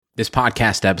This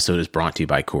podcast episode is brought to you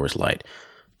by Coors Light.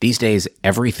 These days,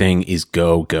 everything is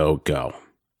go, go, go.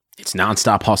 It's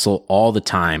nonstop hustle all the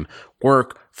time.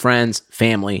 Work, friends,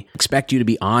 family expect you to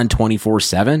be on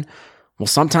 24/7. Well,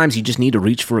 sometimes you just need to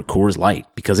reach for a Coors Light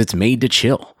because it's made to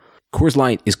chill. Coors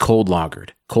Light is cold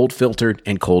lagered, cold filtered,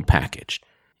 and cold packaged.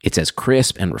 It's as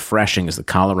crisp and refreshing as the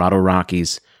Colorado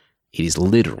Rockies. It is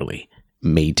literally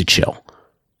made to chill.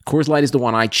 Coors Light is the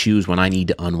one I choose when I need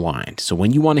to unwind. So when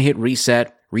you want to hit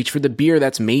reset, reach for the beer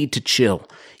that's made to chill.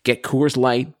 Get Coors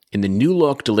Light in the new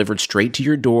look delivered straight to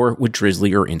your door with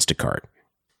Drizzly or Instacart.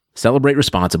 Celebrate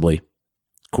responsibly.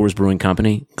 Coors Brewing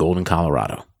Company, Golden,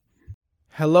 Colorado.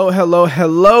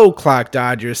 Hello, Clock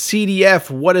Dodgers.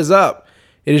 CDF, what is up?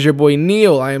 It is your boy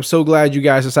Neil. I am so glad you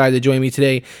guys decided to join me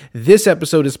today. This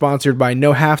episode is sponsored by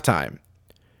No Halftime.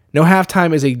 No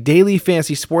Halftime is a daily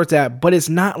fantasy sports app, but it's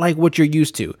not like what you're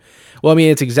used to. Well, I mean,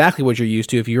 it's exactly what you're used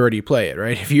to if you already play it,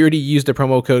 right? If you already use the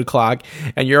promo code CLOCK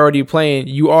and you're already playing,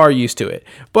 you are used to it.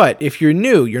 But if you're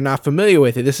new, you're not familiar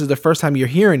with it, this is the first time you're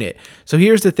hearing it. So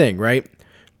here's the thing, right?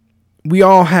 We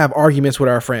all have arguments with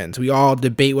our friends. We all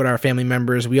debate with our family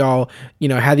members. We all,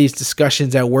 have these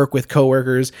discussions at work with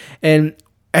coworkers. And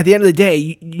at the end of the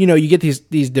day, you get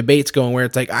these debates going where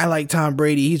it's like, I like Tom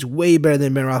Brady. He's way better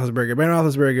than Ben Roethlisberger. Ben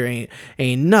Roethlisberger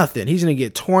ain't nothing. He's going to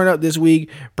get torn up this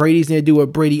week. Brady's going to do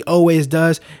what Brady always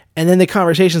does. And then the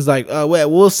conversation's like,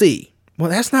 well, we'll see. Well,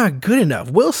 that's not good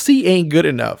enough. We'll see ain't good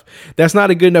enough. That's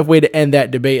not a good enough way to end that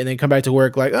debate and then come back to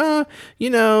work like, I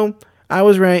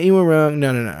was right. You were wrong.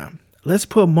 No. Let's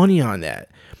put money on that.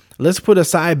 Let's put a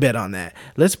side bet on that.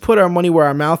 Let's put our money where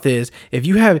our mouth is. If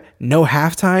you have No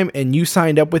Halftime and you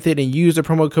signed up with it and use the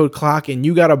promo code CLOCK and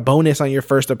you got a bonus on your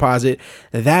first deposit,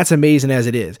 that's amazing as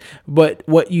it is. But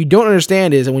what you don't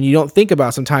understand is, and when you don't think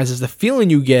about sometimes, is the feeling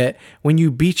you get when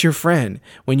you beat your friend,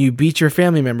 when you beat your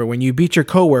family member, when you beat your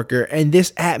coworker, and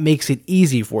this app makes it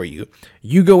easy for you.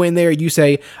 You go in there, you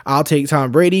say, I'll take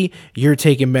Tom Brady, you're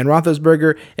taking Ben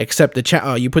Roethlisberger, accept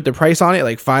the you put the price on it,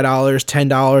 like $5, $10,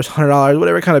 $100,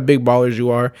 whatever kind of big ballers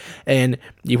you are, and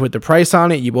you put the price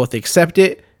on it, you both accept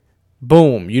it,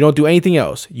 boom, you don't do anything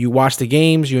else. You watch the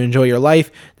games, you enjoy your life.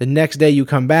 The next day you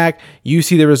come back, you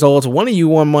see the results. One of you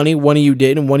won money, one of you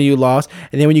didn't, one of you lost.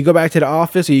 And then when you go back to the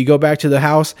office or you go back to the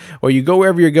house or you go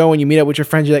wherever you're going, you meet up with your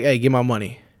friends, you're like, hey, give my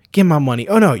money. Get my money.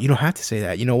 Oh, no, you don't have to say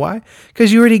that. You know why?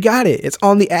 Because you already got it. It's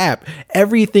on the app.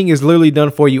 Everything is literally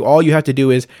done for you. All you have to do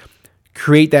is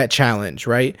create that challenge,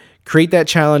 right? Create that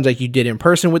challenge like you did in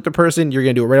person with the person. You're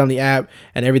going to do it right on the app,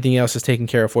 and everything else is taken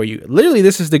care of for you. Literally,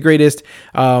 this is the greatest.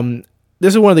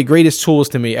 This is one of the greatest tools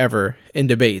to me ever in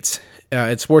debates.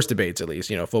 In sports debates, at least.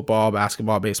 Football,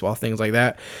 basketball, baseball, things like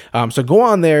that. So go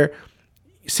on there.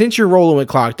 Since you're rolling with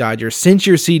Clock Dodgers, since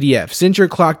you're CDF, since you're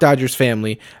Clock Dodgers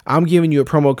family, I'm giving you a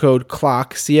promo code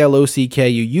CLOCK, CLOCK.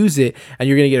 You use it, and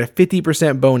you're going to get a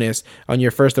 50% bonus on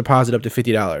your first deposit up to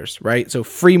 $50, right? So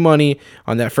free money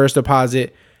on that first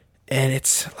deposit, and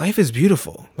life is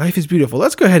beautiful. Life is beautiful.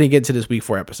 Let's go ahead and get to this Week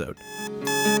 4 episode.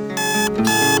 Cannot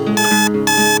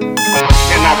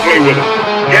play with him.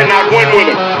 Cannot win with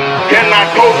him.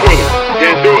 Cannot coach with him.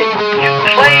 Can't do it. You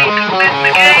play to win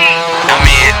the game.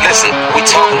 Listen, we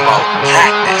talking about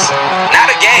practice. Not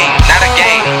a game. We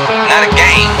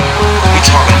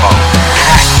talking about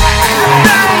practice.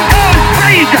 Down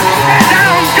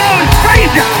goes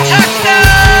Frazier! Touchdown!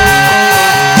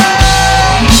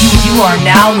 You are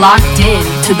now locked in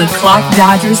to the Clock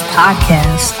Dodgers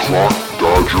podcast. Clock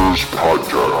Dodgers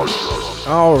Podcast.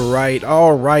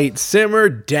 All right. Simmer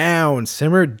down.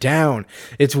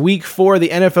 It's Week 4 of the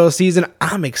NFL season.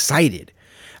 I'm excited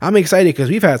because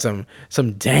we've had some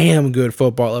damn good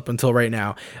football up until right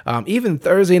now. Even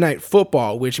Thursday night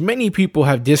football, which many people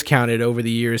have discounted over the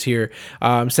years here,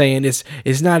 saying it's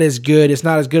not as good. It's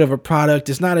not as good of a product.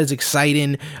 It's not as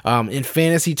exciting. In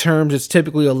fantasy terms, it's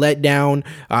typically a letdown.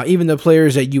 Even the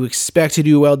players that you expect to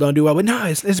do well don't do well. But no,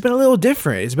 it's been a little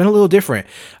different.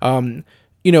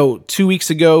 2 weeks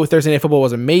ago, Thursday Night Football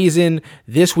was amazing.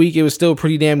 This week, it was still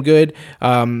pretty damn good.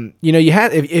 You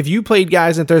had, if you played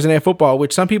guys in Thursday Night Football,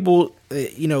 which some people,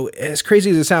 as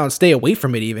crazy as it sounds, stay away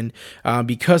from it even,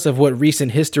 because of what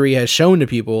recent history has shown to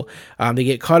people. They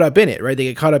get caught up in it, right? They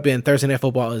get caught up in Thursday Night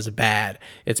Football is bad.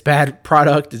 It's bad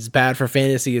product. It's bad for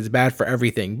fantasy. It's bad for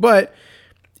everything. But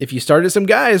if you started some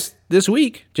guys this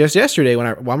week, just yesterday, when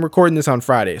I'm recording this on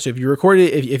Friday. So if you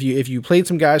recorded, if you played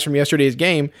some guys from yesterday's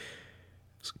game,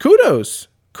 kudos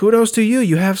to you.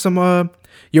 You have some,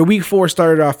 your Week 4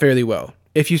 started off fairly well.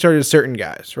 If you started certain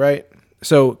guys, right?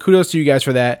 So kudos to you guys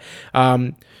for that.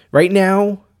 Right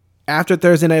now, after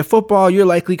Thursday Night Football, you're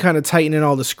likely kind of tightening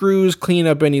all the screws, cleaning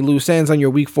up any loose ends on your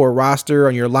Week 4 roster,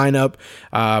 on your lineup.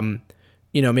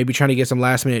 maybe trying to get some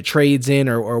last minute trades in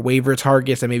or waiver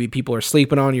targets that maybe people are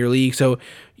sleeping on in your league. So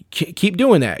keep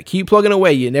doing that. Keep plugging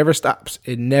away. It never stops.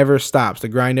 It never stops. The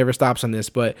grind never stops on this.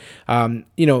 But,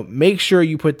 make sure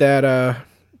you put that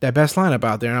best lineup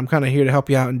out there. And I'm kind of here to help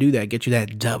you out and do that, get you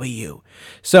that W.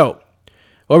 So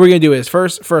what we're going to do is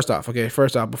first off,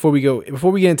 before we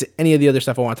get into any of the other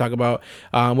stuff I want to talk about,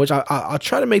 which I'll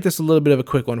try to make this a little bit of a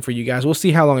quick one for you guys. We'll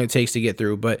see how long it takes to get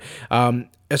through. But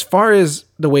as far as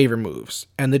the waiver moves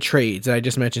and the trades that I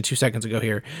just mentioned 2 seconds ago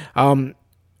here,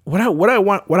 what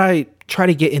I try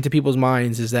to get into people's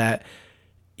minds is that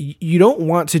you don't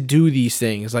want to do these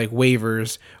things like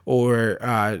waivers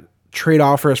or trade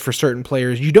offers for certain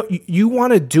players. You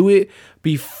want to do it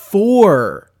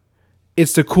before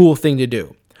it's the cool thing to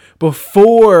do.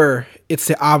 Before it's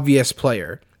the obvious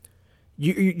player.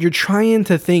 You're trying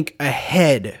to think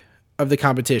ahead of the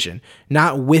competition,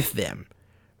 not with them,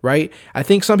 right? I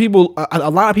think some people, a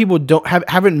lot of people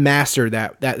haven't mastered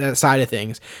that side of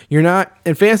things. You're not,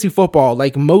 in fantasy football,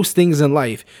 like most things in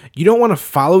life, you don't want to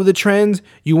follow the trends,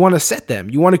 you want to set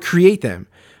them, you want to create them.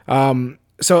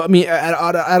 So, I mean,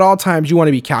 at all times, you want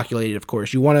to be calculated, of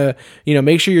course. You want to,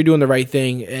 make sure you're doing the right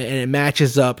thing and it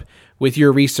matches up with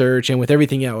your research and with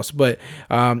everything else. But,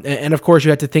 and of course, you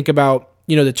have to think about,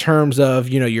 the terms of,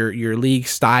 your league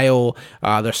style,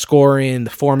 the scoring, the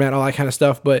format, all that kind of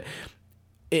stuff. But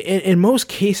in most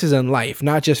cases in life,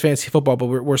 not just fantasy football, but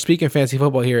we're speaking fantasy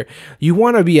football here, you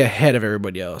want to be ahead of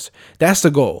everybody else. That's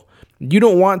the goal. You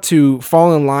don't want to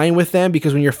fall in line with them,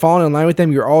 because when you're falling in line with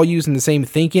them, you're all using the same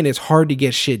thinking. It's hard to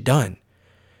get shit done.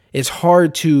 It's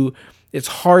hard to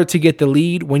get the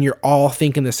lead when you're all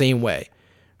thinking the same way,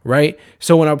 right?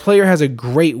 So when a player has a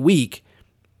great week,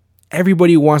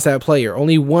 everybody wants that player.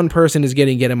 Only one person is get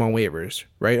him on waivers,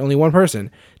 right? Only one person.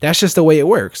 That's just the way it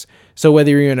works. So whether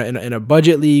you're in a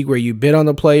budget league where you bid on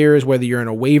the players, whether you're in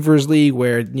a waivers league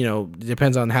where, it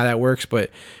depends on how that works, but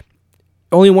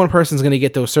only one person's going to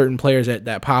get those certain players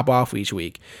that pop off each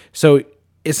week. So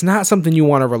it's not something you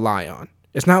want to rely on.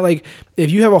 It's not like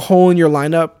if you have a hole in your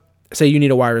lineup, say you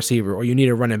need a wide receiver or you need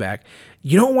a running back,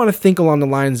 you don't want to think along the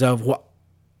lines of, well,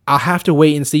 I'll have to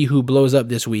wait and see who blows up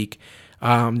this week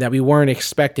that we weren't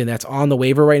expecting, that's on the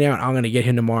waiver right now, and I'm going to get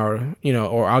him tomorrow,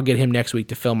 or I'll get him next week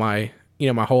to fill my,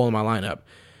 my hole in my lineup.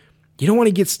 You don't want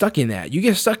to get stuck in that. You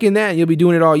get stuck in that and you'll be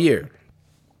doing it all year.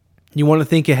 You want to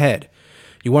think ahead.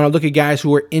 You want to look at guys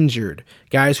who are injured,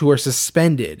 guys who are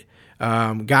suspended,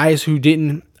 guys who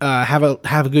didn't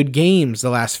have good games the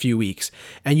last few weeks,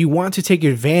 and you want to take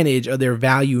advantage of their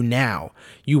value now.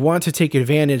 You want to take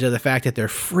advantage of the fact that they're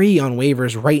free on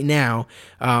waivers right now,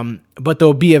 but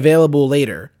they'll be available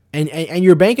later. And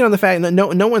you're banking on the fact that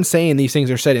no one's saying these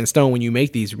things are set in stone when you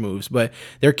make these moves, but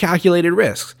they're calculated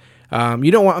risks.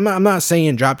 You don't want. I'm not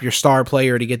saying drop your star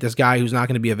player to get this guy who's not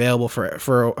going to be available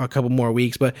for a couple more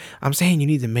weeks, but I'm saying you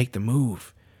need to make the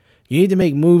move. You need to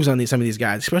make moves on some of these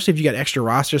guys, especially if you got extra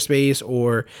roster space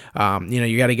or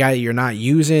you got a guy that you're not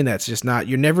using. That's just not.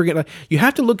 You're never gonna. You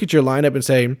have to look at your lineup and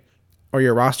say, or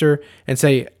your roster and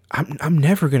say, I'm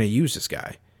never gonna use this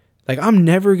guy. Like I'm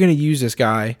never gonna use this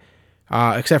guy.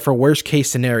 Except for worst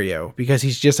case scenario, because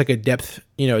he's just like a depth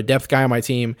guy on my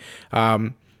team.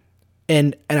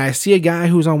 And I see a guy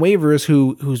who's on waivers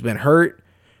who's been hurt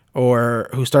or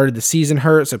who started the season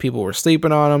hurt, so people were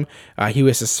sleeping on him. He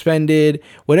was suspended,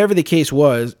 whatever the case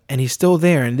was, and he's still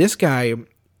there. And this guy,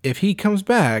 if he comes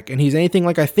back and he's anything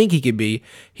like I think he could be,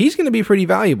 he's going to be pretty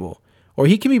valuable. Or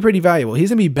he can be pretty valuable. He's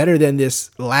going to be better than this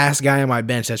last guy on my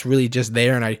bench that's really just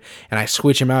there, and I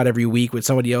switch him out every week with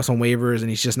somebody else on waivers, and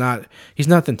he's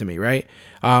nothing to me, right?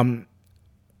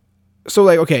 So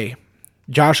like, okay,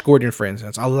 Josh Gordon, for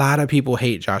instance. A lot of people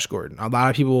hate Josh Gordon. A lot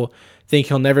of people think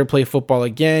he'll never play football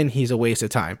again. He's a waste of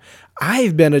time.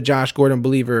 I've been a Josh Gordon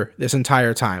believer this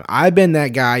entire time. I've been that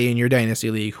guy in your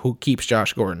dynasty league who keeps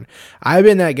Josh Gordon. I've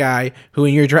been that guy who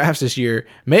in your drafts this year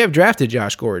may have drafted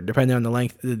Josh Gordon, depending on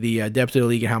the depth of the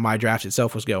league and how my draft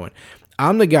itself was going.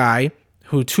 I'm the guy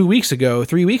who 3 weeks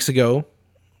ago,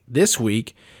 this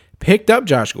week, picked up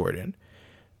Josh Gordon.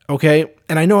 Okay,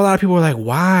 and I know a lot of people are like,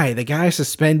 why? The guy's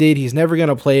suspended. He's never going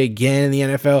to play again in the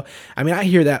NFL. I mean, I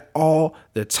hear that all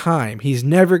the time. He's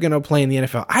never going to play in the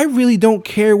NFL. I really don't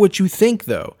care what you think,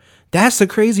 though. That's the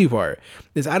crazy part,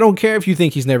 is I don't care if you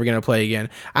think he's never going to play again.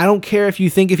 I don't care if you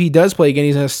think if he does play again,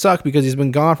 he's going to suck because he's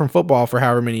been gone from football for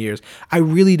however many years. I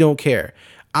really don't care.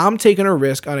 I'm taking a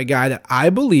risk on a guy that I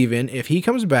believe in, if he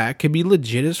comes back, could be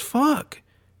legit as fuck.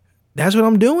 That's what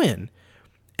I'm doing.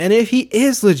 And if he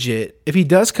is legit, if he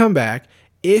does come back,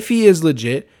 if he is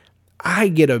legit, I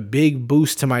get a big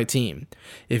boost to my team.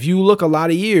 If you look a lot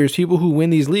of years, people who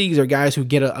win these leagues are guys who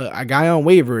get a guy on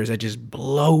waivers that just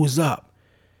blows up.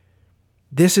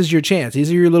 this is your chance.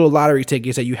 These are your little lottery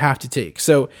tickets that you have to take.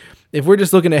 So if we're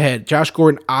just looking ahead, Josh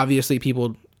Gordon, obviously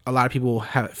a lot of people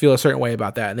feel a certain way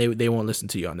about that, and they won't listen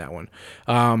to you on that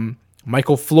one.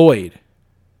 Michael Floyd.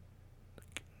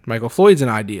 Michael Floyd's an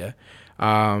idea.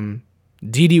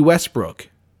 D.D. Westbrook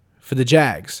for the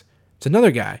Jags. It's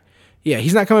another guy. Yeah,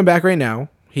 he's not coming back right now.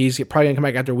 He's probably going to come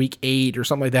back after week 8 or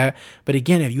something like that. But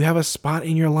again, if you have a spot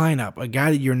in your lineup, a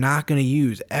guy that you're not going to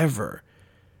use ever,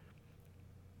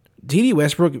 D.D.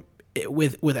 Westbrook,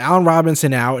 with Allen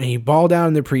Robinson out, and he balled out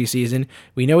in the preseason,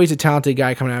 we know he's a talented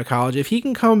guy coming out of college. If he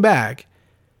can come back,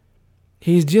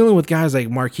 he's dealing with guys like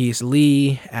Marquise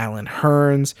Lee, Allen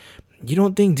Hurns. You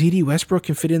don't think D.D. Westbrook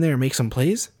can fit in there and make some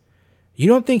plays? You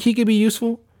don't think he could be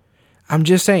useful? I'm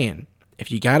just saying,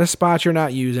 if you got a spot you're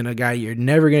not using, a guy you're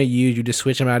never going to use, you just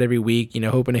switch him out every week,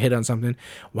 hoping to hit on something,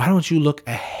 why don't you look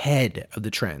ahead of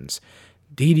the trends?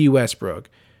 D.D. Westbrook,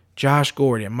 Josh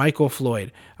Gordon, Michael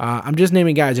Floyd. I'm just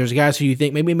naming guys. There's guys who you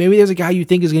think, maybe there's a guy you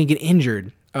think is going to get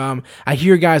injured. I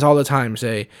hear guys all the time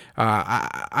say,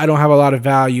 I don't have a lot of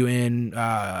value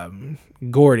in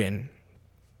Gordon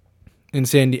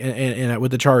in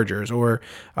with the Chargers, or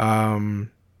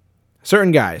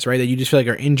certain guys, right, that you just feel like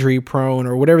are injury prone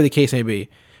or whatever the case may be.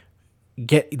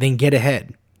 Get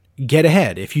ahead. Get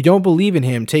ahead. If you don't believe in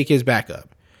him, take his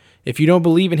backup. If you don't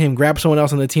believe in him, grab someone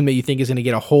else on the team that you think is going to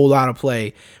get a whole lot of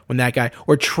play when that guy,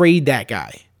 or trade that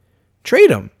guy. Trade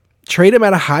him. Trade him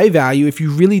at a high value if you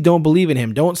really don't believe in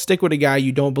him. Don't stick with a guy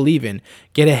you don't believe in.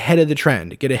 Get ahead of the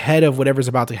trend. Get ahead of whatever's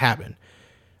about to happen.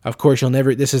 Of course,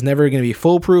 this is never going to be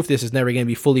foolproof. This is never going to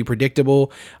be fully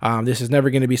predictable. This is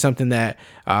never going to be something that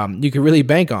you can really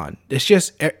bank on. It's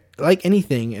just like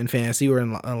anything in fantasy, or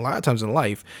in a lot of times in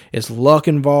life, it's luck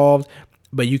involved,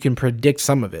 but you can predict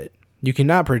some of it. You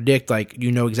cannot predict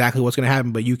exactly what's going to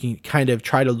happen, but you can kind of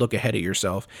try to look ahead of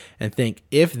yourself and think,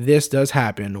 if this does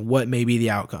happen, what may be the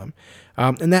outcome?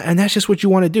 And that's just what you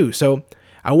want to do. So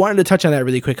I wanted to touch on that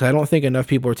really quick, because I don't think enough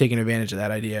people are taking advantage of that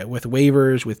idea. With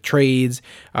waivers, with trades,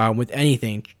 with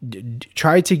anything,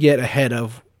 try to get ahead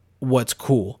of what's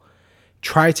cool.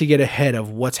 Try to get ahead of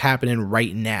what's happening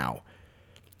right now.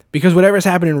 Because whatever's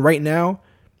happening right now,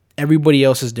 everybody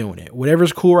else is doing it.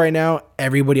 Whatever's cool right now,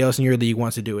 everybody else in your league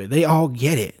wants to do it. They all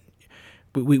get it.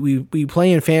 We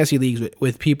play in fantasy leagues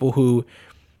with people who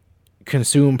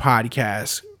consume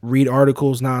podcasts, read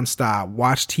articles nonstop,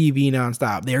 watch TV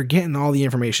nonstop. They're getting all the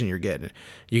information you're getting.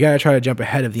 You got to try to jump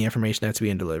ahead of the information that's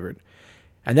being delivered.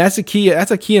 And that's a key.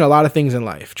 That's a key in a lot of things in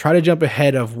life. Try to jump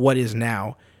ahead of what is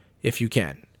now if you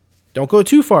can. Don't go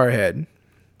too far ahead,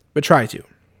 but try to.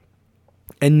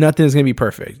 And nothing is going to be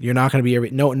perfect. You're not going to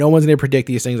be no one's going to predict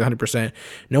these things 100%.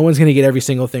 No one's going to get every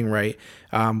single thing right.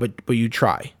 But you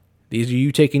try. These are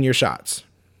you taking your shots.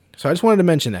 So I just wanted to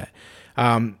mention that.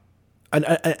 And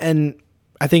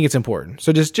I think it's important.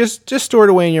 So just store it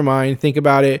away in your mind. Think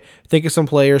about it. Think of some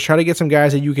players. Try to get some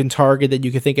guys that you can target, that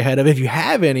you can think ahead of. If you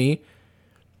have any,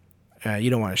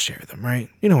 you don't want to share them, right?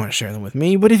 You don't want to share them with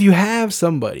me. But if you have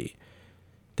somebody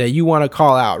that you want to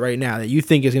call out right now that you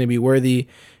think is going to be worthy,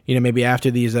 maybe after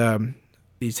these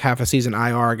half a season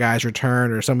IR guys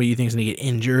return, or somebody you think is going to get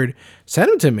injured,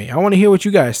 send them to me. I want to hear what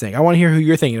you guys think. I want to hear who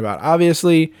you're thinking about.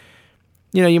 Obviously,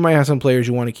 you might have some players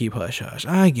you want to keep hush hush.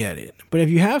 I get it. But if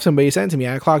you have somebody, send it to me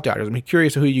at Clock Doctors. I'm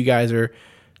curious who you guys are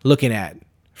looking at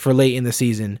for late in the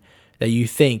season that you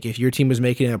think, if your team was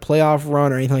making a playoff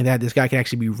run or anything like that, this guy can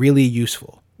actually be really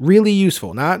useful. Really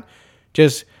useful. Not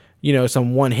just,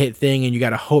 some one-hit thing and you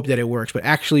got to hope that it works, but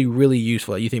actually really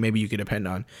useful that you think maybe you could depend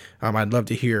on. I'd love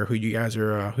to hear who you guys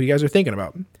are thinking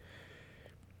about.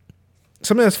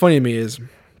 Something that's funny to me is,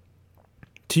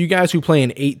 to you guys who play in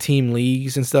 8-team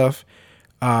leagues and stuff,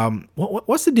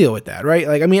 what's the deal with that, right?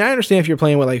 I understand if you're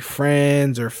playing with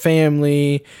friends or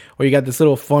family, or you got this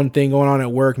little fun thing going on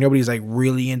at work. Nobody's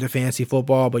really into fantasy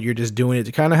football, but you're just doing it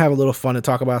to kind of have a little fun, to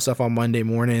talk about stuff on Monday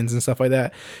mornings and stuff like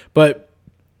that. But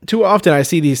too often I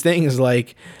see these things and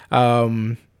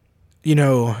I'm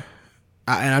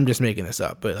just making this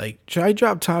up, but should I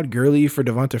drop Todd Gurley for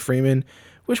Devonta Freeman?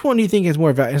 Which one do you think is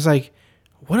more value? It's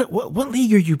what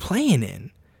league are you playing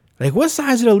in? What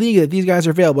size of the league that these guys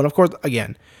are available? And of course,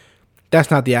 again,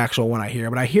 that's not the actual one I hear,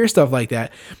 but I hear stuff like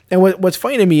that. And what's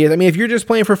funny to me is, if you're just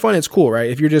playing for fun, it's cool, right?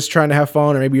 If you're just trying to have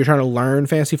fun, or maybe you're trying to learn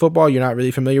fantasy football, you're not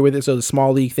really familiar with it. So the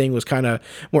small league thing was kind of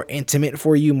more intimate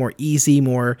for you, more easy,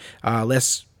 more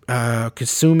less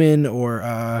consuming,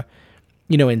 or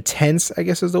intense, I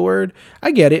guess is the word.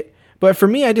 I get it. But for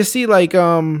me, I just see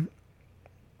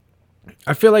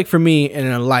I feel like for me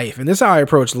in life, and this is how I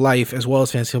approach life as well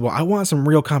as fantasy football, I want some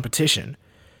real competition.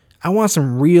 I want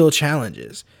some real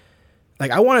challenges.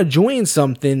 I want to join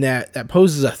something that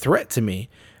poses a threat to me.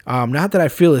 Not that I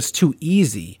feel it's too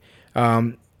easy.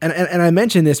 And I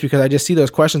mention this because I just see those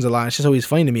questions a lot. It's just always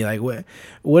funny to me. Like,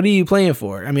 what are you playing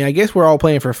for? I mean, I guess we're all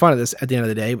playing for fun at the end of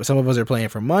the day, but some of us are playing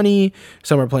for money.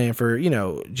 Some are playing for,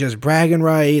 just bragging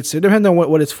rights. It depends on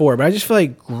what it's for. But I just feel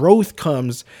like growth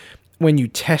comes when you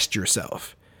test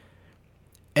yourself,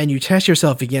 and you test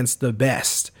yourself against the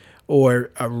best or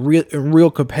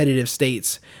real competitive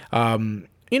states. And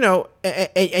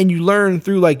you learn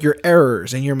through like your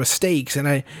errors and your mistakes.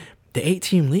 And the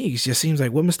 8-team leagues just seems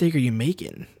like, what mistake are you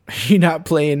making? You're not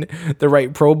playing the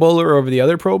right Pro Bowler over the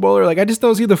other Pro Bowler. Like, I just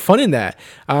don't see the fun in that.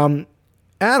 I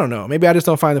don't know. Maybe I just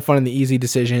don't find the fun in the easy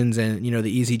decisions and, the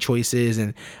easy choices.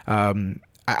 And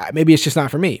maybe it's just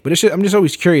not for me. But I'm just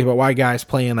always curious about why guys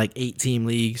play in like 8-team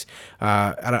leagues.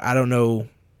 I don't know.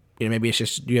 Maybe it's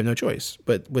just you have no choice.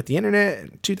 But with the internet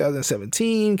in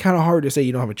 2017, kind of hard to say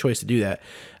you don't have a choice to do that.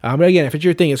 But again, if it's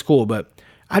your thing, it's cool. But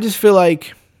I just feel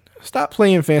like, stop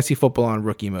playing fantasy football on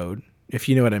rookie mode, if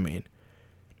you know what I mean.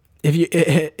 If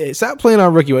you stop playing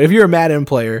on rookie mode, if you're a Madden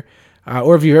player,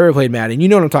 or if you've ever played Madden, you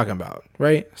know what I'm talking about,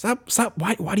 right? Stop.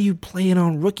 Why do you play it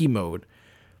on rookie mode?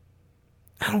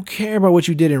 I don't care about what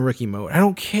you did in rookie mode. I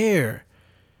don't care.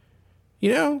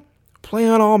 Play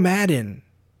on all Madden.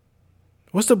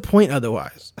 What's the point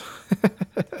otherwise?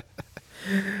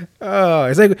 Oh,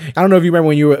 it's like, I don't know if you remember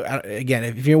when you were, again,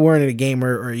 if you weren't a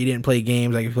gamer or you didn't play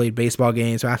games, like you played baseball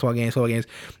games, basketball games, football games,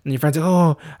 and your friends like,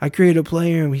 oh, I created a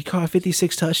player and he caught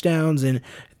 56 touchdowns and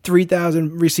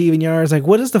 3,000 receiving yards. Like,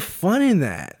 what is the fun in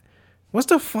that? What's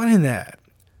the fun in that?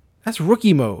 That's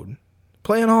rookie mode.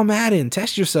 Play on all Madden.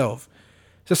 Test yourself.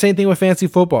 It's the same thing with fantasy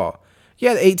football.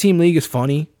 Yeah, the 8-team league is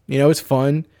funny. It's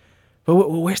fun. But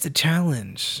where's the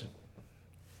challenge?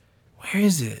 Where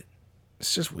is it?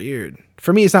 It's just weird.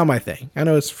 For me, it's not my thing. I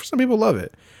know some people love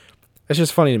it. It's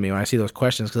just funny to me when I see those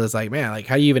questions because it's like, man, like,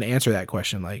 how do you even answer that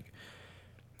question? Like,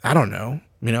 I don't know.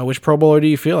 Which Pro Bowler do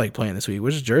you feel like playing this week?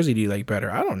 Which jersey do you like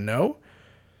better? I don't know.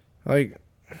 Like,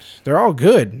 they're all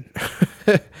good.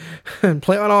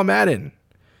 Play on all Madden.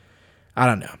 I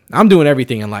don't know. I'm doing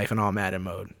everything in life in all Madden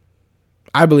mode.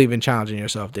 I believe in challenging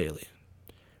yourself daily.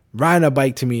 Riding a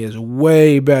bike to me is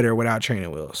way better without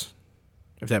training wheels,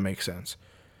 if that makes sense.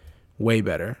 Way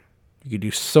better. You can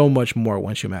do so much more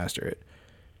once you master it.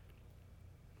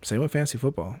 Same with fantasy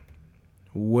football.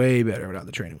 Way better without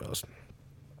the training wheels.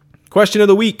 Question of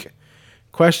the week.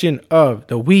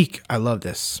 I love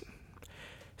this.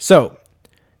 So,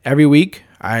 every week,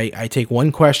 I take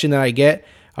one question that I get,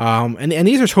 and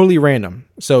these are totally random.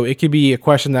 So, it could be a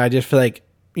question that I just feel like,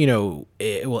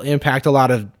 it will impact a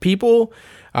lot of people.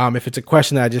 If it's a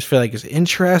question that I just feel like is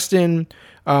interesting,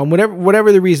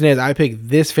 whatever the reason is, I pick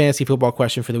this fantasy football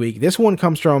question for the week. This one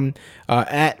comes from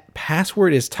at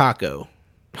Password is Taco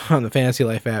on the Fantasy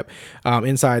Life app,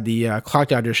 inside the Clock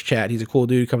Dodgers chat. He's a cool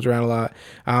dude, comes around a lot.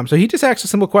 So he just asked a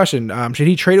simple question: should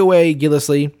he trade away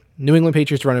Gillislee, New England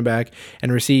Patriots running back,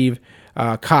 and receive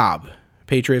Cobb,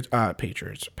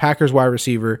 Packers wide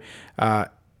receiver?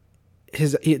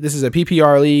 This is a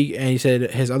PPR league, and he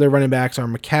said his other running backs are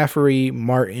McCaffrey,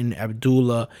 Martin,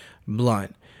 Abdullah,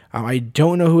 Blunt. I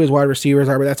don't know who his wide receivers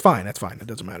are, but that's fine. It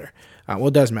doesn't matter. Well,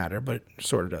 it does matter, but it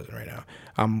sort of doesn't right now.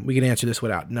 We can answer this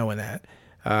without knowing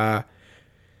that.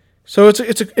 So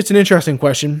it's an interesting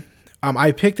question.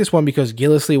 I picked this one because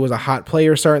Gillislee was a hot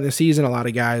player starting the season. A lot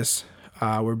of guys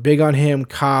were big on him.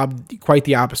 Cobb, quite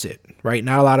the opposite, right?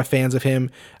 Not a lot of fans of him.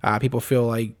 People feel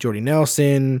like Jordy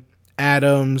Nelson,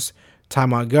 Adams, Ty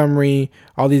Montgomery,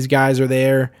 all these guys are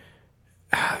there.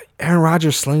 Aaron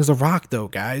Rodgers slings the rock, though,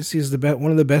 guys. He's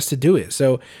one of the best to do it.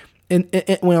 So,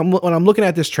 when I'm looking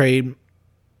at this trade,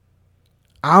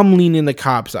 I'm leaning the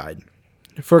Cobb side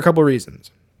for a couple of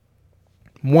reasons.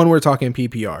 One, we're talking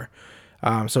PPR.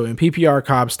 So in PPR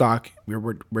Cobb stock,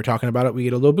 we're talking about it. We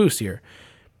get a little boost here.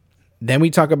 Then we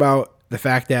talk about the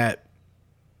fact that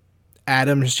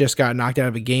Adams just got knocked out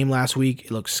of a game last week.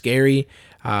 It looks scary.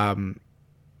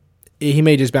 He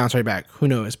may just bounce right back. Who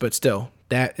knows? But still,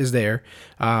 that is there.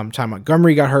 Ty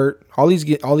Montgomery got hurt. All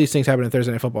these things happen in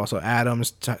Thursday Night Football. So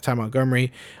Adams, Ty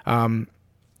Montgomery, and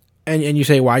you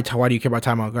say why do you care about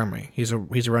Ty Montgomery? He's a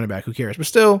running back. Who cares? But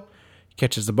still, he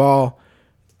catches the ball.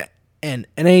 And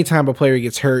anytime a player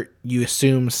gets hurt, you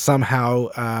assume somehow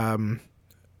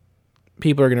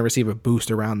people are going to receive a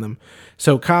boost around them.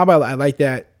 So Cobb, I like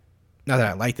that. Not that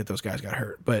I like that those guys got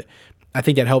hurt, but I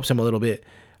think that helps him a little bit.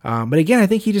 But again, I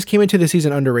think he just came into the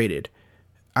season underrated.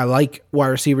 I like wide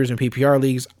receivers in PPR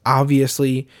leagues.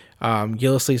 Obviously,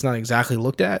 Gillislee's not exactly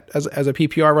looked at as a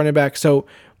PPR running back. So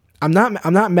I'm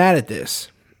not mad at this.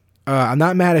 I'm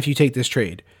not mad if you take this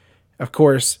trade. Of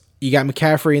course, You got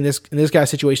McCaffrey in this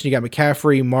guy's situation. You got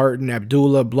McCaffrey, Martin,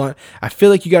 Abdullah, Blunt. I feel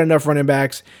like you got enough running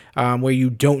backs where you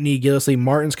don't need Gillislee.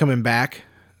 Martin's coming back,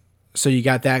 so you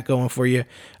got that going for you.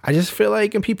 I just feel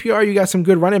like in PPR you got some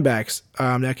good running backs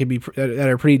that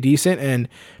are pretty decent, and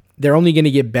they're only going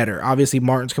to get better. Obviously,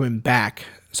 Martin's coming back,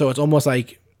 so it's almost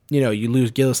like, you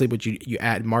lose Gillislee, but you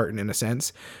add Martin in a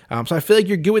sense. So I feel like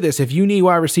you're good with this. If you need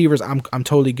wide receivers, I'm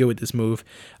totally good with this move.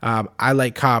 I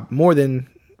like Cobb more than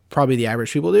probably the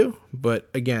average people do, but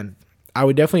again, I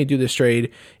would definitely do this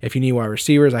trade if you need wide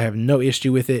receivers. I have no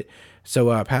issue with it.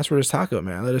 So password is Taco,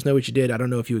 man. Let us know what you did. I don't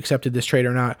know if you accepted this trade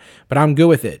or not, but I'm good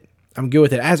with it.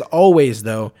 As always,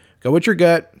 though, go with your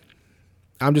gut.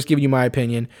 I'm just giving you my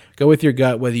opinion. Go with your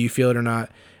gut, whether you feel it or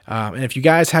not. And if you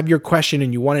guys have your question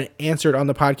and you want it answered on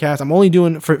the podcast, I'm only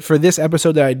doing for this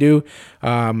episode that I do.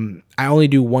 I only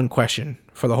do one question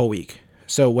for the whole week.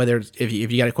 So whether if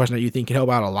you got a question that you think can help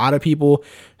out a lot of people,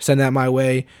 send that my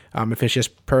way. If it's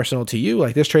just personal to you,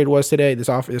 like this trade was today,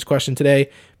 this question today,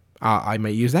 I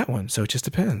may use that one. So it just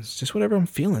depends, just whatever I'm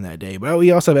feeling that day. But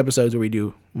we also have episodes where we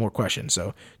do more questions.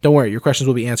 So don't worry, your questions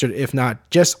will be answered, if not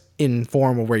just in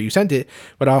form of where you sent it,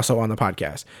 but also on the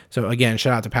podcast. So again,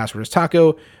 shout out to Password is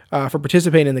Taco for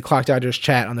participating in the Clock Dodgers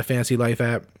chat on the Fantasy Life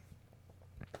app.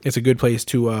 It's a good place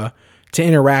to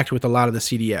interact with a lot of the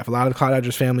CDF. A lot of the Clock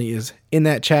Dodgers family is in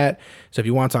that chat. So if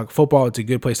you want to talk football, it's a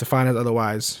good place to find us.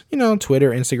 Otherwise,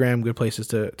 Twitter, Instagram, good places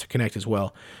to connect as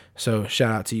well. So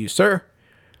shout out to you, sir.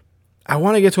 I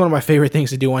want to get to one of my favorite things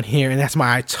to do on here, and that's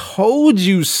my I told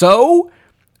you so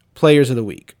players of the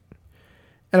week.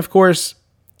 And of course,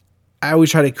 I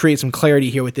always try to create some clarity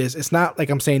here with this. It's not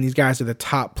like I'm saying these guys are the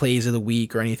top plays of the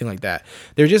week or anything like that.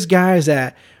 They're just guys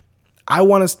that I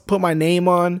want to put my name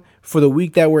on for the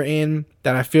week that we're in,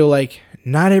 that I feel like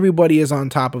not everybody is on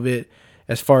top of it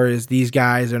as far as these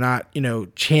guys. They're not,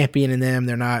 championing them.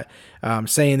 They're not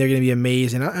saying they're going to be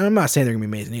amazing. I'm not saying they're going to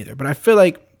be amazing either, but I feel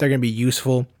like they're going to be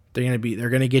useful. They're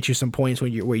going to get you some points where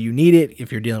you need it, if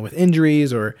you're dealing with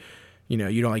injuries or, you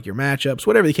don't like your matchups,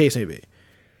 whatever the case may be.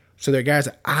 So they're guys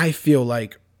that I feel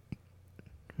like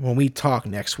when we talk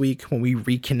next week, when we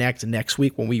reconnect next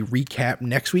week, when we recap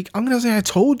next week, I'm going to say I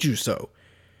told you so.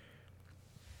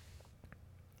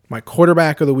 My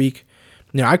quarterback of the week.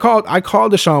 I called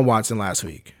Deshaun Watson last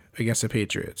week against the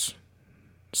Patriots.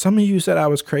 Some of you said I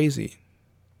was crazy,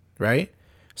 right?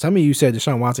 Some of you said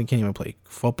Deshaun Watson can't even play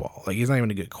football. Like, he's not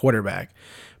even a good quarterback.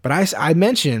 But I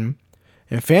mentioned,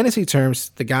 in fantasy terms,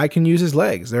 the guy can use his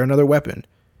legs. They're another weapon.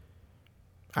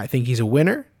 I think he's a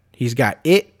winner. He's got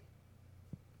it.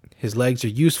 His legs are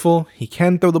useful. He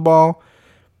can throw the ball.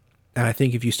 And I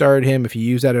think if you started him, if you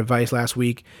used that advice last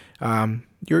week,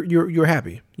 you're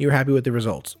happy. You're happy with the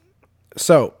results.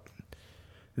 So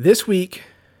this week,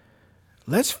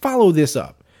 let's follow this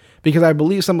up, because I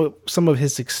believe some of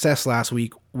his success last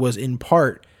week was in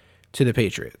part to the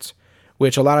Patriots,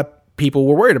 which a lot of people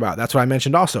were worried about. That's what I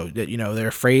mentioned also, that, they're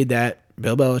afraid that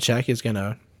Bill Belichick is going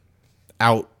to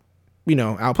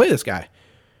outplay this guy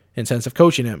in sense of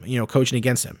coaching him, coaching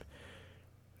against him.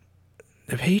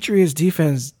 The Patriots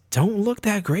defense don't look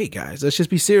that great, guys. Let's just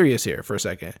be serious here for a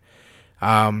second.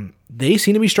 They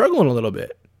seem to be struggling a little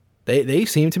bit. They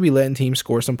seem to be letting teams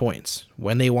score some points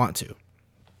when they want to.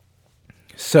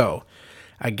 So,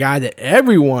 a guy that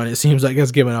everyone, it seems like,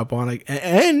 has given up on,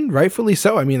 and rightfully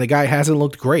so. I mean, the guy hasn't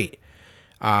looked great.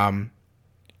 Cam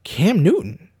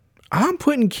Newton. I'm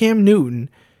putting Cam Newton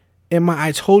in my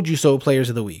I told you so players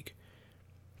of the week.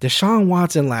 Deshaun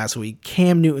Watson last week,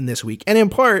 Cam Newton this week. And in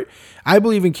part, I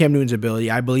believe in Cam Newton's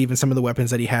ability. I believe in some of the weapons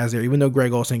that he has there, even though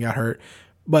Greg Olsen got hurt.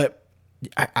 But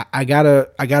I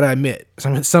gotta admit,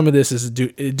 some of this is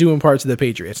due in part to the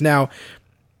Patriots. Now,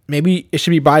 maybe it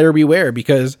should be buyer beware,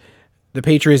 because the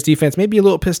Patriots defense may be a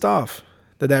little pissed off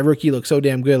that rookie looked so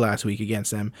damn good last week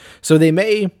against them. So they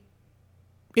may,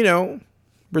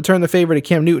 return the favor to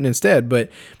Cam Newton instead. But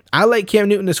I like Cam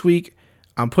Newton this week.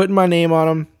 I'm putting my name on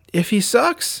him. If he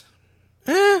sucks,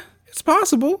 it's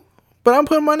possible. But I'm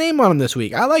putting my name on him this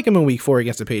week. I like him in week 4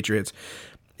 against the Patriots.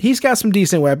 He's got some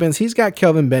decent weapons. He's got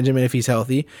Kelvin Benjamin if he's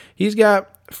healthy. He's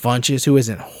got Funches, who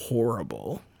isn't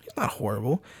horrible. He's not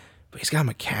horrible. But he's got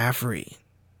McCaffrey.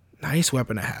 Nice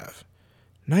weapon to have.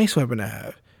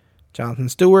 Jonathan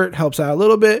Stewart helps out a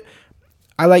little bit.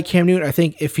 I like Cam Newton. I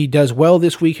think if he does well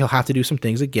this week, he'll have to do some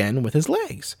things again with his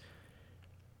legs.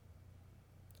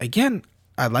 Again,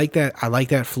 I like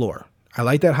that floor. I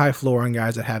like that high floor on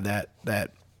guys that have that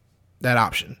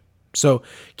option. So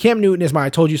Cam Newton is my I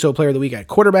told you so player of the week at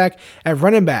quarterback. At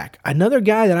running back, another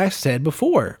guy that I said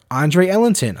before, Andre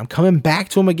Ellington. I'm coming back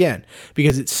to him again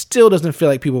because it still doesn't feel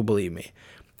like people believe me.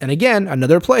 And again,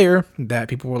 another player that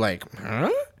people were like,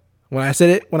 huh? When I said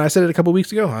it a couple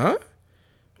weeks ago, huh?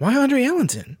 Why Andre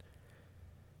Ellington?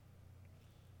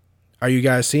 Are you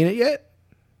guys seeing it yet?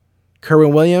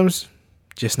 Kerwin Williams,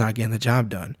 just not getting the job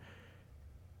done.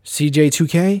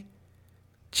 CJ2K,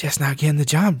 just not getting the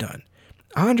job done.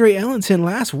 Andre Ellington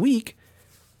last week,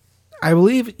 I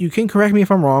believe, you can correct me if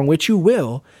I'm wrong, which you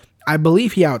will, I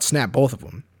believe he outsnapped both of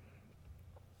them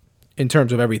in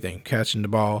terms of everything, catching the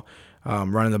ball,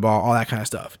 running the ball, all that kind of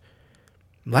stuff.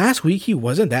 Last week, he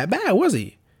wasn't that bad, was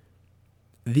he?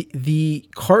 The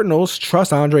Cardinals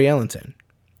trust Andre Ellington.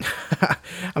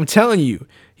 I'm telling you,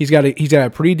 he's got a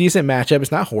pretty decent matchup.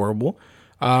 It's not horrible.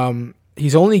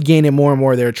 He's only gaining more and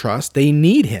more of their trust. They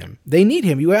need him.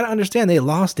 You got to understand, they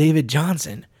lost David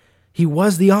Johnson. He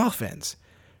was the offense.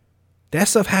 That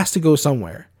stuff has to go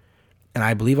somewhere. And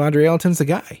I believe Andre Ellington's the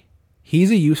guy.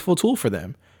 He's a useful tool for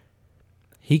them.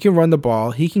 He can run the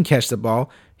ball. He can catch the ball.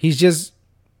 He's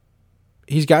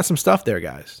got some stuff there,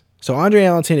 guys. So Andre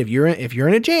Ellington, if you're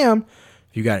in a jam,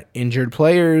 if you got injured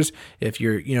players, if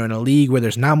you're in a league where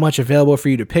there's not much available for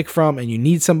you to pick from and you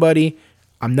need somebody,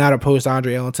 I'm not opposed to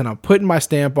Andre Ellington. I'm putting my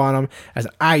stamp on him as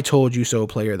I told you so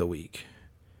player of the week.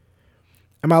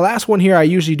 And my last one here, I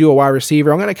usually do a wide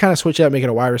receiver. I'm going to kind of switch it up, make it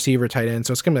a wide receiver, tight end.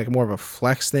 So it's going to be like more of a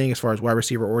flex thing as far as wide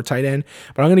receiver or tight end.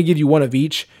 But I'm going to give you one of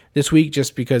each this week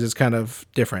just because it's kind of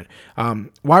different.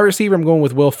 Wide receiver, I'm going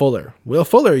with Will Fuller. Will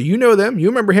Fuller, you know them. You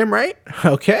remember him, right?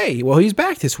 Okay, well, he's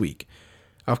back this week.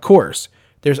 Of course.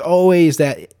 There's always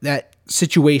that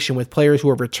situation with players who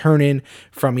are returning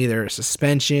from either a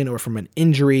suspension or from an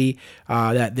injury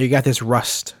that they got this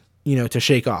rust, to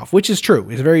shake off, which is true.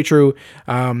 It's very true.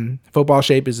 Football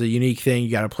shape is a unique thing. You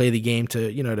got to play the game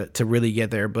to really get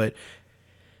there. But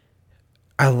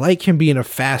I like him being a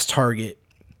fast target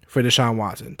for Deshaun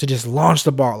Watson to just launch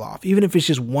the ball off, even if it's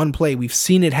just one play. We've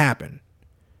seen it happen.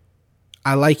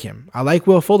 I like him. I like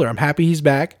Will Fuller. I'm happy he's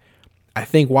back. I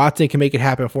think Watson can make it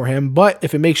happen for him, but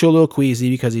if it makes you a little queasy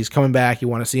because he's coming back, you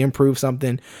want to see him prove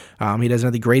something. He doesn't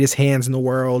have the greatest hands in the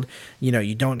world.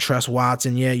 You don't trust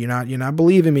Watson yet. You're not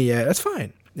believing me yet. That's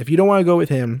fine. If you don't want to go with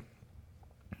him,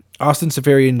 Austin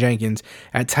Seferian-Jenkins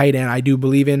at tight end, I do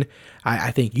believe in.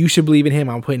 I think you should believe in him.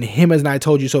 I'm putting him as an I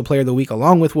Told You So player of the week,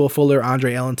 along with Will Fuller,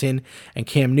 Andre Ellington, and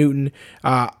Cam Newton.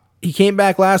 He came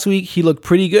back last week. He looked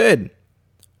pretty good,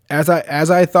 as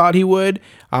I thought he would.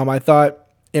 I thought.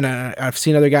 And I've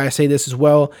seen other guys say this as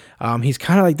well. He's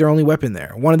kind of like their only weapon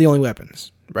there. One of the only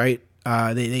weapons, right?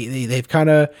 They've kind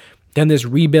of done this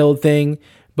rebuild thing.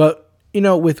 But,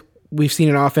 we've seen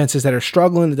in offenses that are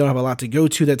struggling, that don't have a lot to go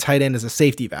to, that tight end is a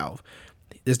safety valve.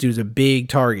 This dude's a big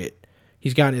target.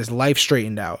 He's gotten his life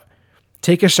straightened out.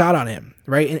 Take a shot on him,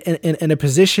 right? In a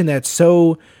position that's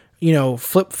so,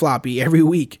 flip-floppy every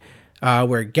week,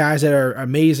 where guys that are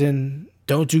amazing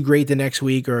don't do great the next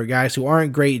week, or guys who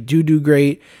aren't great do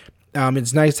great.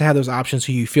 It's nice to have those options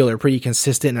who you feel are pretty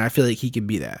consistent, and I feel like he can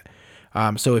be that.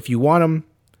 So if you want him,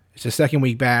 it's the second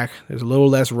week back. There's a little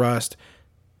less rust.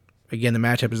 Again, the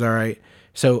matchup is all right.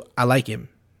 So I like him.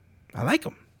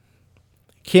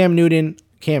 Cam Newton,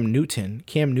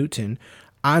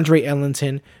 Andre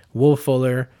Ellington, Will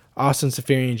Fuller, Austin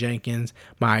Seferian-Jenkins,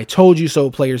 my I Told You So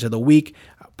players of the week.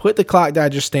 Put the Clock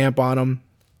Dodger stamp on them.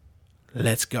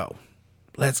 Let's go.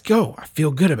 I feel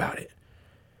good about it.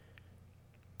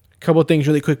 A couple of things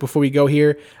really quick before we go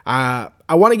here. I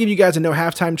want to give you guys a no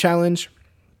halftime challenge.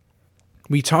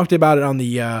 We talked about it on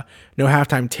the no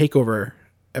halftime takeover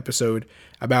episode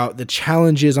about the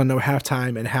challenges on no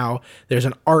halftime and how there's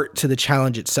an art to the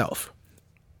challenge itself.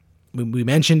 We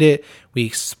mentioned it. We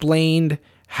explained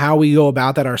how we go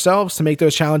about that ourselves to make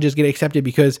those challenges get accepted,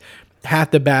 because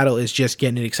half the battle is just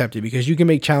getting it accepted, because you can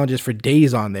make challenges for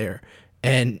days on there.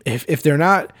 And if they're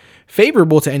not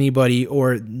favorable to anybody,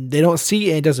 or they don't see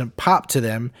it, it doesn't pop to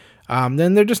them,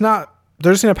 then they're just going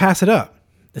to pass it up.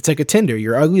 It's like a Tinder.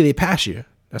 You're ugly, they pass you.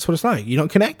 That's what it's like. You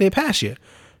don't connect, they pass you.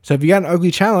 So if you got an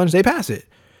ugly challenge, they pass it.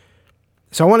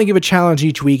 So I want to give a challenge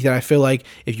each week that I feel like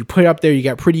if you put it up there, you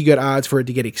got pretty good odds for it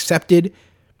to get accepted.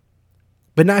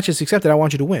 But not just accepted, I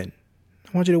want you to win. I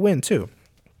want you to win too.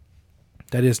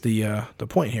 That is the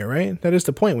point here, right? That is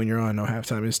the point when you're on no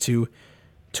halftime, is to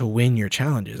win your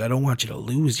challenges. I don't want you to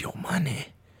lose your money.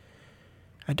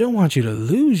 I want you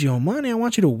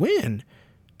to win.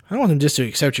 I don't want them just to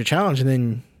accept your challenge and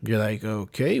then you're like,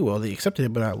 okay, well, they accepted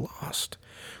it, but I lost.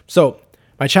 So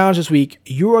my challenge this week,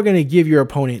 you are going to give your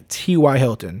opponent T.Y.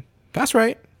 Hilton. That's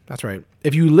right.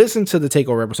 If you listen to the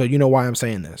takeover episode, you know why I'm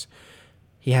saying this.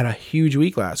 He had a huge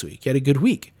week last week. He had a good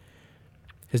week.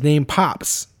 His name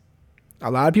pops. A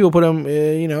lot of people put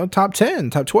him, top 10,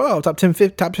 top 12, top 10,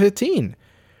 top 15.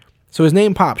 So his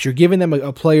name pops. You're giving them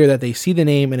a player that they see the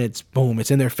name and it's boom, it's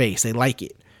in their face. They like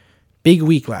it. Big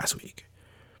week last week.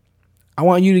 I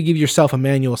want you to give yourself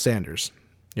Emmanuel Sanders.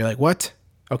 You're like, what?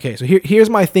 Okay, so here's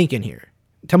my thinking here.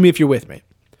 Tell me if you're with me.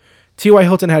 T.Y.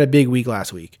 Hilton had a big week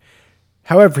last week.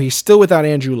 However, he's still without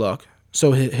Andrew Luck,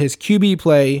 so his QB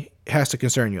play has to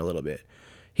concern you a little bit.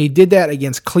 He did that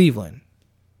against Cleveland.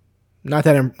 Not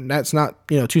that that's not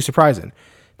too surprising.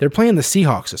 They're playing the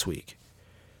Seahawks this week.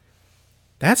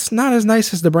 That's not as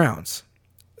nice as the Browns.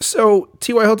 So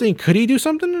T.Y. Hilton, could he do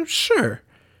something? Sure.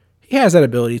 He has that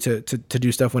ability to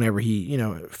do stuff whenever he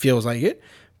feels like it.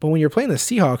 But when you're playing the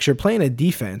Seahawks, you're playing a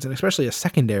defense, and especially a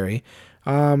secondary.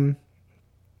 That's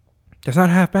not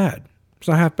half bad. It's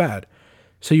not half bad.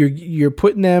 So you're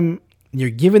putting them, you're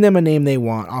giving them a name they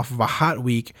want off of a hot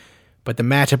week, but the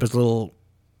matchup is a little,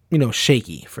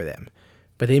 shaky for them.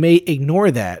 But they may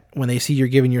ignore that when they see you're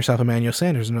giving yourself Emmanuel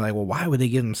Sanders, and they're like, well, why would they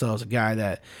give themselves a guy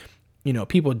that,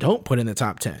 people don't put in the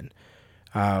top 10?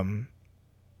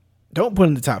 Don't put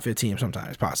in the top 15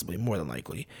 sometimes, possibly, more than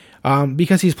likely,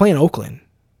 because he's playing Oakland.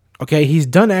 Okay, he's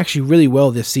done actually really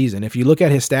well this season. If you look at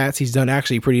his stats, he's done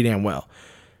actually pretty damn well.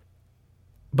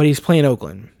 But he's playing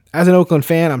Oakland. As an Oakland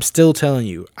fan, I'm still telling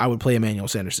you, I would play Emmanuel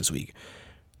Sanders this week.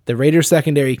 The Raiders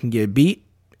secondary can get beat.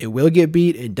 It will get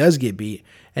beat. It does get beat.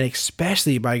 And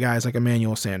especially by guys like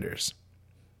Emmanuel Sanders.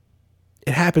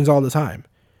 It happens all the time.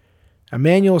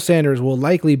 Emmanuel Sanders will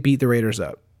likely beat the Raiders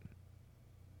up.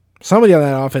 Somebody on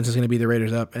that offense is going to beat the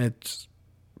Raiders up, and it's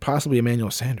possibly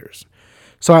Emmanuel Sanders.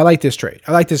 So I like this trade.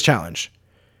 I like this challenge.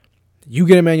 You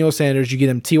get Emmanuel Sanders, you get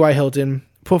him T.Y. Hilton,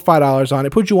 put $5 on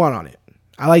it, put you on it.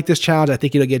 I like this challenge. I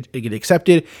think it'll get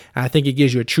accepted, and I think it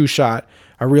gives you a true shot,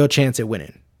 a real chance at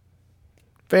winning.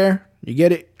 Fair? You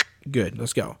get it? Good.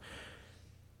 Let's go.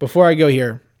 Before I go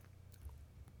here,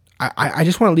 I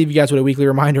just want to leave you guys with a weekly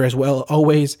reminder as well.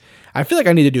 Always, I feel like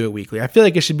I need to do it weekly. I feel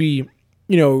like it should be,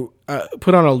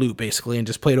 put on a loop basically and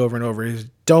just play it over and over. Is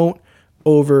don't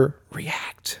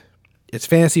overreact. It's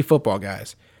fantasy football,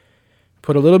 guys.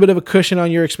 Put a little bit of a cushion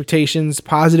on your expectations,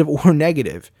 positive or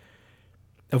negative,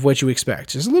 of what you expect.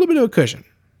 Just a little bit of a cushion.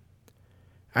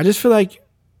 I just feel like,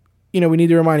 we need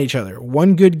to remind each other.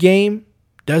 One good game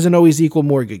doesn't always equal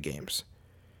more good games.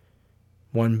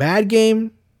 One bad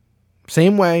game,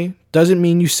 same way, doesn't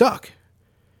mean you suck.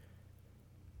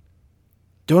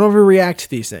 Don't overreact to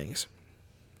these things.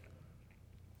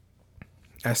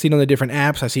 I see it on the different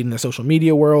apps. I see it in the social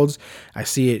media worlds. I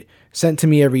see it sent to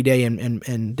me every day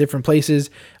in different places.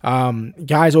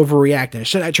 Guys overreacting.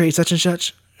 Should I trade such and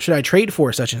such? Should I trade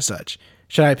for such and such?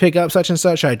 Should I pick up such and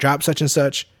such? Should I drop such and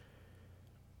such?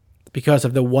 Because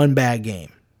of the one bad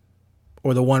game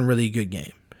or the one really good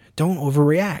game. Don't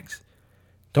overreact.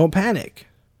 Don't panic.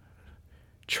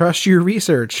 Trust your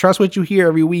research. Trust what you hear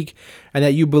every week and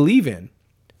that you believe in.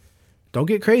 Don't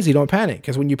get crazy. Don't panic.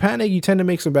 Because when you panic, you tend to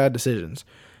make some bad decisions.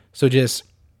 So just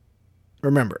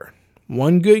remember,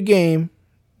 one good game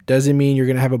doesn't mean you're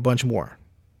going to have a bunch more.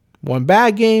 One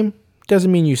bad game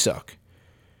doesn't mean you suck.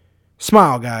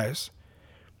 Smile, guys.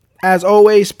 As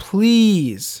always,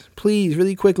 please,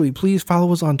 really quickly, please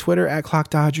follow us on Twitter at Clock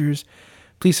Dodgers.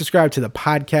 Please subscribe to the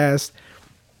podcast.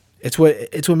 It's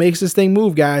what makes this thing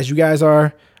move, guys. You guys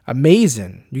are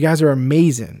amazing. You guys are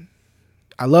amazing.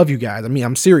 I love you guys. I mean,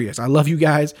 I'm serious. I love you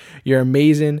guys. You're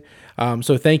amazing.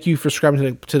 So thank you for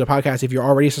subscribing to the podcast. If you're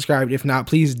already subscribed, if not,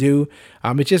 please do.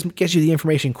 It just gets you the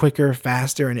information quicker,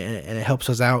 faster, and it helps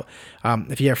us out.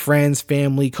 If you have friends,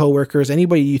 family, coworkers,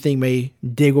 anybody you think may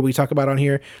dig what we talk about on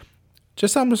here,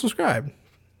 just tell them to subscribe.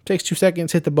 Takes 2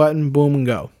 seconds, hit the button, boom, and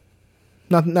go.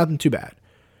 Nothing too bad.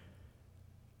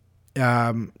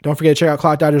 Don't forget to check out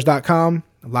clockdodgers.com.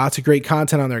 Lots of great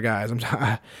content on there, guys.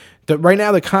 Right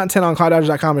now, the content on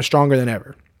clockdodgers.com is stronger than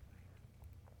ever.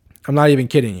 I'm not even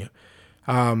kidding you.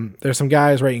 There's some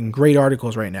guys writing great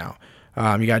articles right now.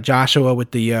 You got Joshua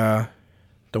with the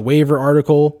waiver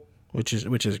article, which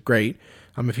is great.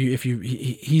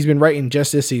 He's been writing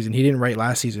just this season. He didn't write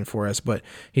last season for us, but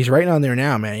he's writing on there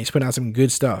now, man. He's putting out some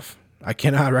good stuff. I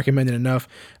cannot recommend it enough.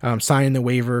 Signing the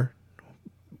waiver.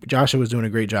 Joshua was doing a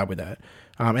great job with that.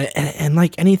 And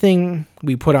like anything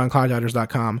we put on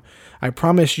clockdodgers.com, I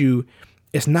promise you,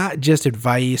 it's not just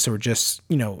advice or just,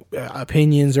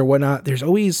 opinions or whatnot. There's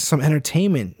always some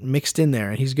entertainment mixed in there,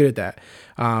 and he's good at that.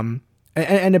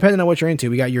 And depending on what you're into,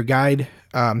 we got your guide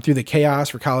through the chaos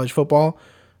for college football.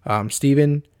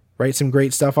 Steven writes some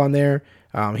great stuff on there,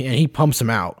 and he pumps them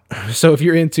out. So if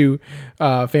you're into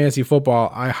fantasy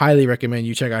football, I highly recommend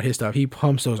you check out his stuff. He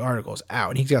pumps those articles out,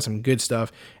 and he's got some good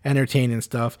stuff, entertaining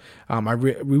stuff.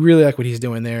 We really like what he's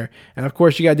doing there. And of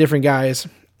course, you got different guys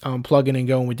plugging and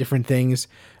going with different things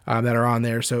that are on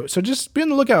there. So just be on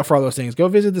the lookout for all those things. Go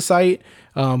visit the site,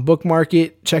 bookmark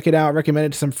it, check it out, recommend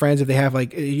it to some friends if they have,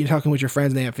 like, you're talking with your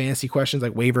friends and they have fantasy questions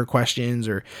like waiver questions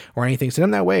or anything. Send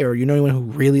them that way. Or anyone who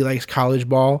really likes college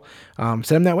ball, send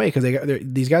them that way, because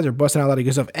these guys are busting out a lot of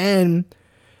good stuff. And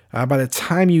by the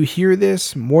time you hear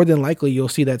this, more than likely you'll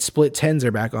see that split 10s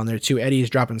are back on there too. Eddie's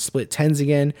dropping split 10s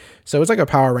again. So it's like a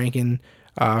power ranking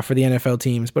for the NFL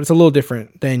teams, but it's a little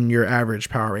different than your average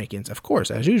power rankings. Of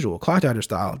course, as usual, Clock Dodger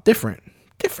style, different.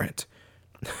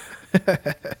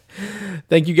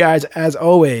 Thank you guys, as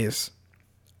always.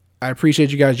 I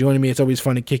appreciate you guys joining me. It's always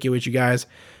fun to kick it with you guys.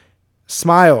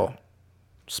 Smile.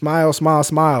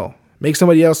 Make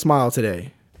somebody else smile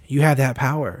today. You have that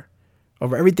power.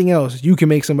 Over everything else, you can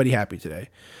make somebody happy today.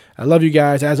 I love you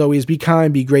guys. As always, be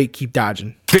kind, be great, keep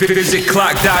dodging. Visit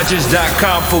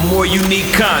ClockDodgers.com for more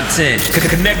unique content.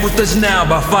 Connect with us now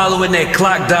by following at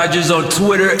Clock Dodgers on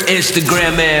Twitter,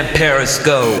 Instagram, and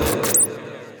Periscope.